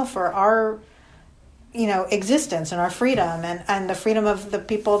and nail for our existence and our freedom and the freedom of the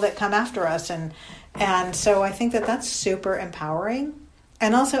people that come after us. And so I think that that's super empowering.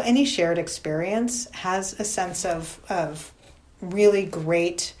 And also any shared experience has a sense of really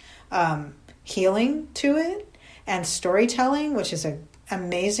great healing to it, and storytelling, which is an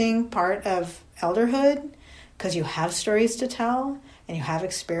amazing part of elderhood, because you have stories to tell and you have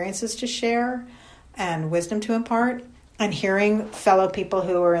experiences to share and wisdom to impart. And hearing fellow people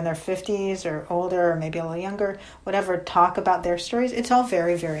who are in their 50s or older or maybe a little younger, whatever, talk about their stories, it's all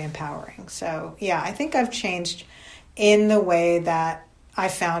very, very empowering. So, yeah, I think I've changed in the way that I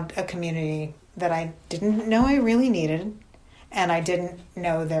found a community that I didn't know I really needed, and I didn't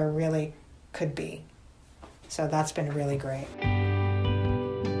know there really could be. So that's been really great.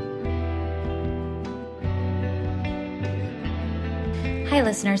 Hi,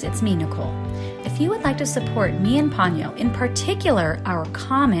 listeners, it's me, Nicole. If you would like to support me and Ponyo, in particular our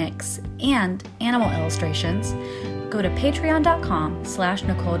comics and animal illustrations, go to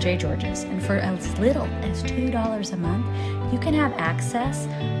patreon.com/NicoleJGeorges, and for as little as $2 a month, you can have access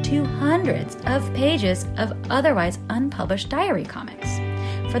to hundreds of pages of otherwise unpublished diary comics.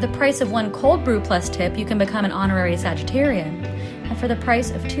 For the price of one cold brew plus tip, you can become an honorary Sagittarian. And for the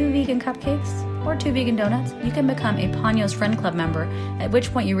price of 2 vegan cupcakes or 2 vegan donuts, you can become a Ponyo's Friend Club member, at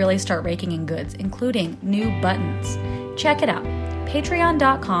which point you really start raking in goods, including new buttons. Check it out.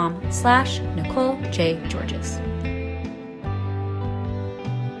 Patreon.com/NicoleJGeorges.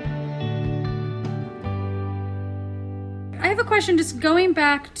 I have a question, just going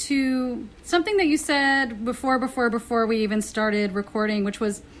back to something that you said before we even started recording, which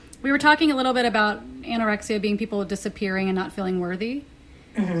was, we were talking a little bit about anorexia being people disappearing and not feeling worthy.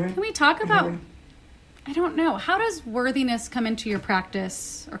 Mm-hmm. Can we talk about, I don't know, how does worthiness come into your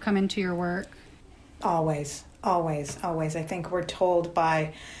practice or come into your work? Always. I think we're told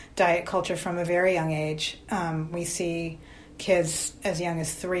by diet culture from a very young age. We see kids as young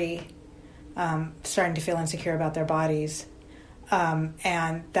as 3 starting to feel insecure about their bodies.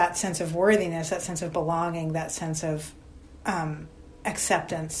 And that sense of worthiness, that sense of belonging, that sense of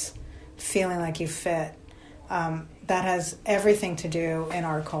acceptance, feeling like you fit, that has everything to do in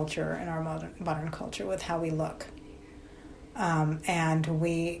our culture, in our modern culture, with how we look. And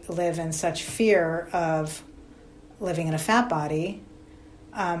we live in such fear of living in a fat body,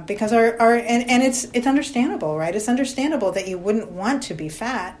 because and it's understandable, right? It's understandable that you wouldn't want to be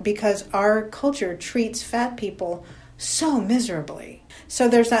fat, because our culture treats fat people so miserably. So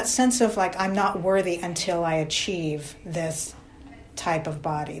there's that sense of like, I'm not worthy until I achieve this type of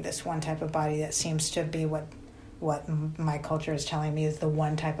body, this one type of body that seems to be what my culture is telling me is the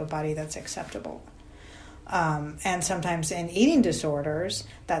one type of body that's acceptable. And sometimes in eating disorders,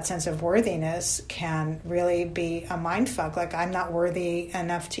 that sense of worthiness can really be a mindfuck. Like, I'm not worthy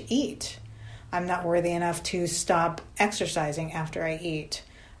enough to eat. I'm not worthy enough to stop exercising after I eat.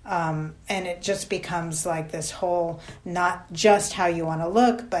 And it just becomes like this whole, not just how you want to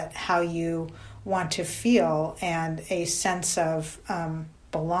look, but how you want to feel, and a sense of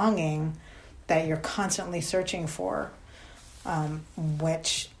belonging that you're constantly searching for,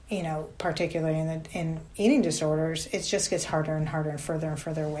 which, particularly in eating disorders, it just gets harder and harder and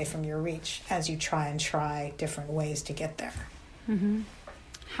further away from your reach as you try different ways to get there. Mm-hmm.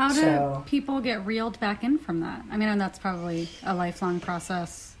 How do people get reeled back in from that? I mean, and that's probably a lifelong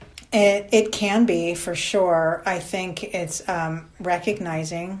process. It can be, for sure. I think it's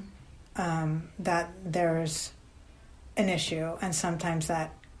recognizing that there's an issue, and sometimes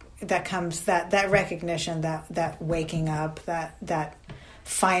that comes, that recognition, that waking up, that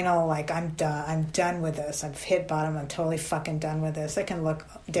final, like, I'm done with this, I've hit bottom, I'm totally fucking done with this. It can look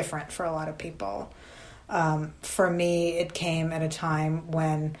different for a lot of people. For me, it came at a time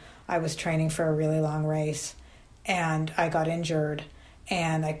when I was training for a really long race, and I got injured,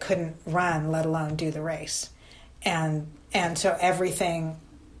 and I couldn't run, let alone do the race. And so everything,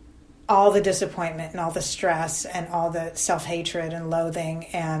 all the disappointment and all the stress and all the self-hatred and loathing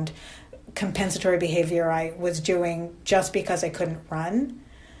and compensatory behavior I was doing just because I couldn't run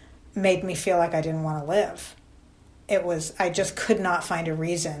made me feel like I didn't want to live. I just could not find a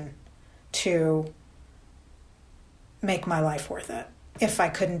reason to make my life worth it if I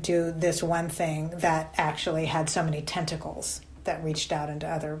couldn't do this one thing that actually had so many tentacles that reached out into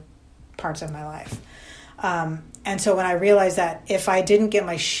other parts of my life. And so when I realized that if I didn't get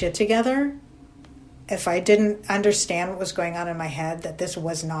my shit together, if I didn't understand what was going on in my head, that this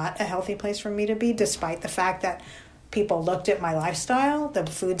was not a healthy place for me to be, despite the fact that people looked at my lifestyle, the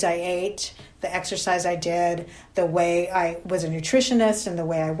foods I ate, the exercise I did, the way I was a nutritionist and the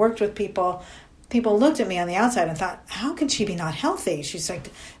way I worked with people, people looked at me on the outside and thought, how can she be not healthy? She's like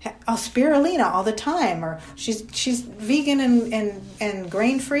spirulina all the time, or she's vegan and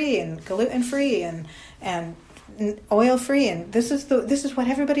grain-free and gluten-free and oil-free, and this is what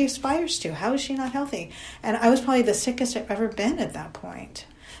everybody aspires to. How is she not healthy? And I was probably the sickest I've ever been at that point.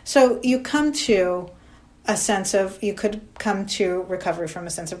 So you could come to recovery from a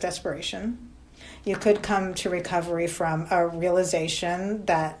sense of desperation. You could come to recovery from a realization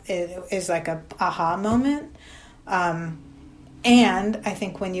that it is like a aha moment. And I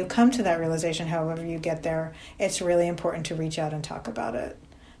think when you come to that realization, however you get there, it's really important to reach out and talk about it,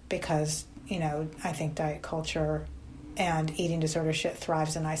 because, I think diet culture and eating disorder shit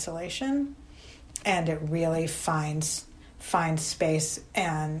thrives in isolation, and it really finds space,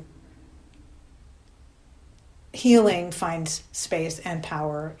 and healing finds space and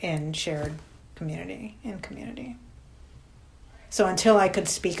power in shared community. So until I could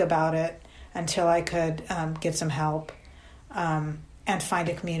speak about it, until I could get some help and find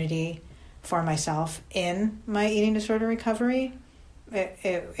a community for myself in my eating disorder recovery,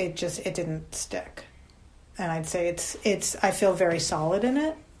 it didn't stick. And I'd say I feel very solid in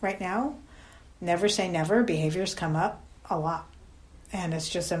it right now. Never say never. Behaviors come up a lot, and it's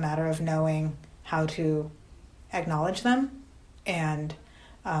just a matter of knowing how to acknowledge them and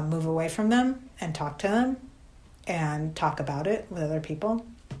move away from them and talk to them and talk about it with other people.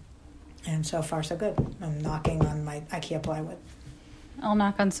 And so far, so good. I'm knocking on my IKEA plywood. I'll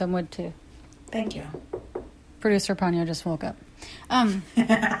knock on some wood, too. Thank you. Producer Ponyo just woke up.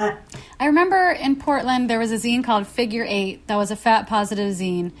 I remember in Portland, there was a zine called Figure 8 that was a fat positive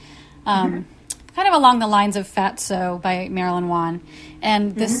zine. Kind of along the lines of Fatso by Marilyn Wan.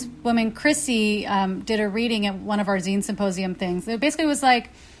 And this woman, Chrissy, did a reading at one of our zine symposium things. It basically was like,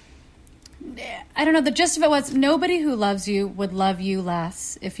 I don't know, the gist of it was, nobody who loves you would love you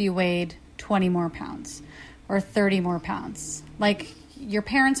less if you weighed 20 more pounds or 30 more pounds. Like, your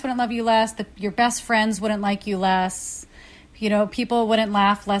parents wouldn't love you less, your best friends wouldn't like you less, people wouldn't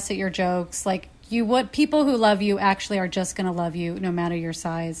laugh less at your jokes. Like, people who love you actually are just going to love you no matter your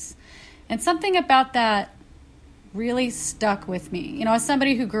size. And something about that really stuck with me. As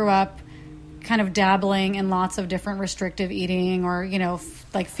somebody who grew up kind of dabbling in lots of different restrictive eating, or,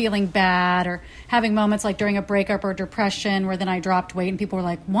 like feeling bad, or having moments like during a breakup or depression where then I dropped weight and people were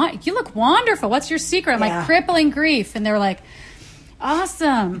like, "What? You look wonderful. What's your secret?" I'm like, crippling grief. And they were like,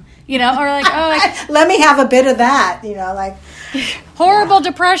 awesome. Or like, oh, let me have a bit of that, like horrible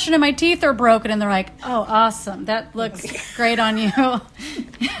depression and my teeth are broken. And they're like, oh, awesome. That looks great on you.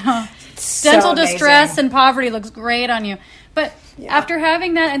 Dental distress and poverty looks great on you. But after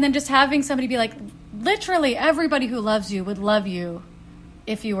having that, and then just having somebody be like, literally everybody who loves you would love you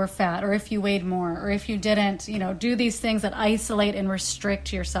if you were fat, or if you weighed more, or if you didn't, do these things that isolate and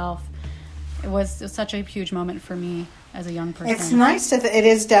restrict yourself. It was such a huge moment for me as a young person. It's nice it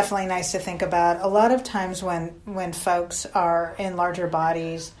is definitely nice to think about. A lot of times when folks are in larger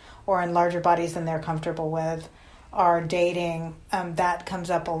bodies, or in larger bodies than they're comfortable with, are dating, that comes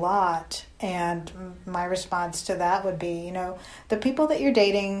up a lot. And my response to that would be, the people that you're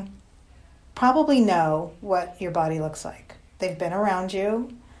dating probably know what your body looks like. They've been around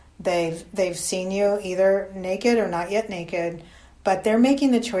you. They've seen you either naked or not yet naked, but they're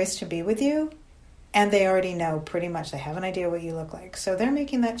making the choice to be with you, and they already know pretty much. They have an idea what you look like. So they're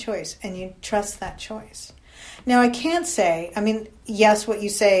making that choice, and you trust that choice. Now, I can't say, I mean, yes, what you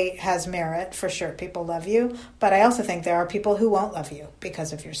say has merit, for sure. People love you, but I also think there are people who won't love you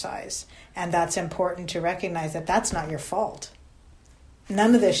because of your size, and that's important to recognize that that's not your fault.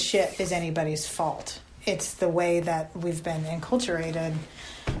 None of this shit is anybody's fault. It's the way that we've been enculturated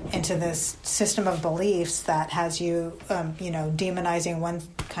into this system of beliefs that has you, demonizing one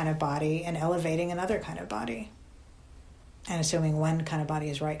kind of body and elevating another kind of body, and assuming one kind of body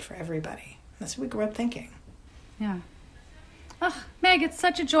is right for everybody. That's what we grew up thinking. Yeah. Oh, Meg, it's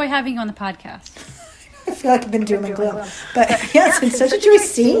such a joy having you on the podcast. I feel like I've been doom and gloom. But yes, it's such a joy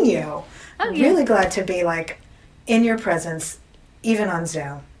seeing you. I'm really glad to be in your presence, even on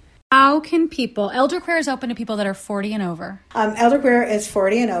Zoom. How can people, Elder Queer is open to people that are 40 and over. Elder Queer is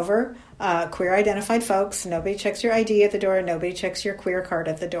 40 and over, queer identified folks. Nobody checks your ID at the door. Nobody checks your queer card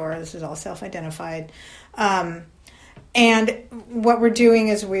at the door. This is all self-identified. And what we're doing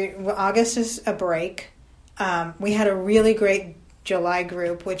is August is a break. We had a really great July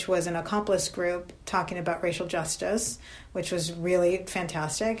group, which was an accomplice group talking about racial justice, which was really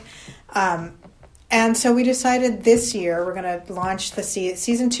fantastic. And so we decided this year we're going to launch the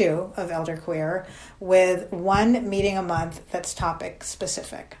season 2 of Elder Queer with one meeting a month that's topic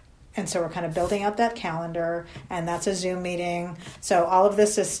specific. And so we're kind of building out that calendar, and that's a Zoom meeting. So all of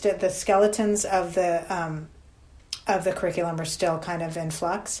this is the skeletons of the curriculum are still kind of in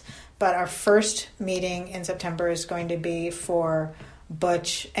flux. But our first meeting in September is going to be for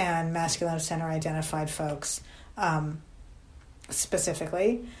butch and masculine center identified folks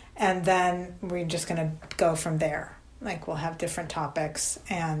specifically. And then we're just going to go from there. We'll have different topics,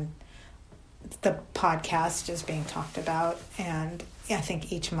 and the podcast is being talked about. And I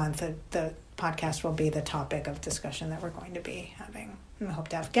think each month the podcast will be the topic of discussion that we're going to be having. And we hope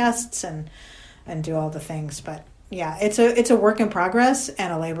to have guests and do all the things. But yeah, it's a work in progress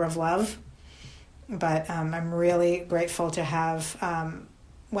and a labor of love. But I'm really grateful to have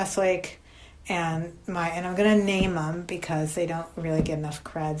Westlake and I'm going to name them because they don't really get enough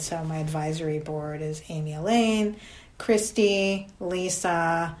cred. So my advisory board is Amy Elaine, Christy,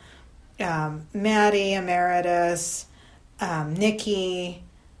 Lisa, Maddie Emeritus, Nikki.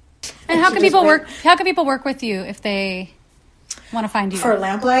 And how can people work? How can people work with you if they want to find you? For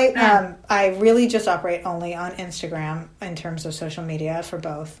Lamplight, I really just operate only on Instagram in terms of social media for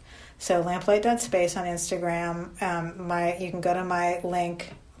both. So lamplight.space on Instagram. You can go to my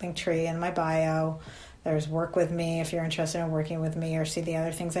link tree in my bio. There's work with me if you're interested in working with me or see the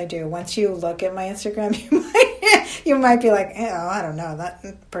other things I do. Once you look at my Instagram, you might be like, I don't know,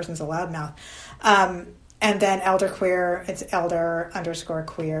 that person's a loudmouth. And then Elder Queer, it's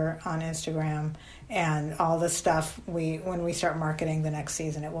elder_queer on Instagram. And all the stuff, when we start marketing the next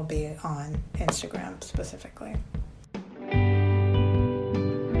season, it will be on Instagram specifically.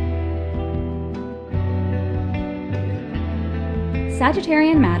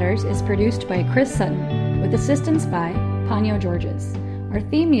 Sagittarian Matters is produced by Chris Sutton, with assistance by Ponyo Georges. Our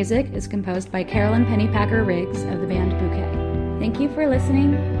theme music is composed by Carolyn Pennypacker Riggs of the band Bouquet. Thank you for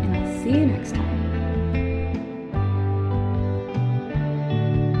listening, and I'll see you next time.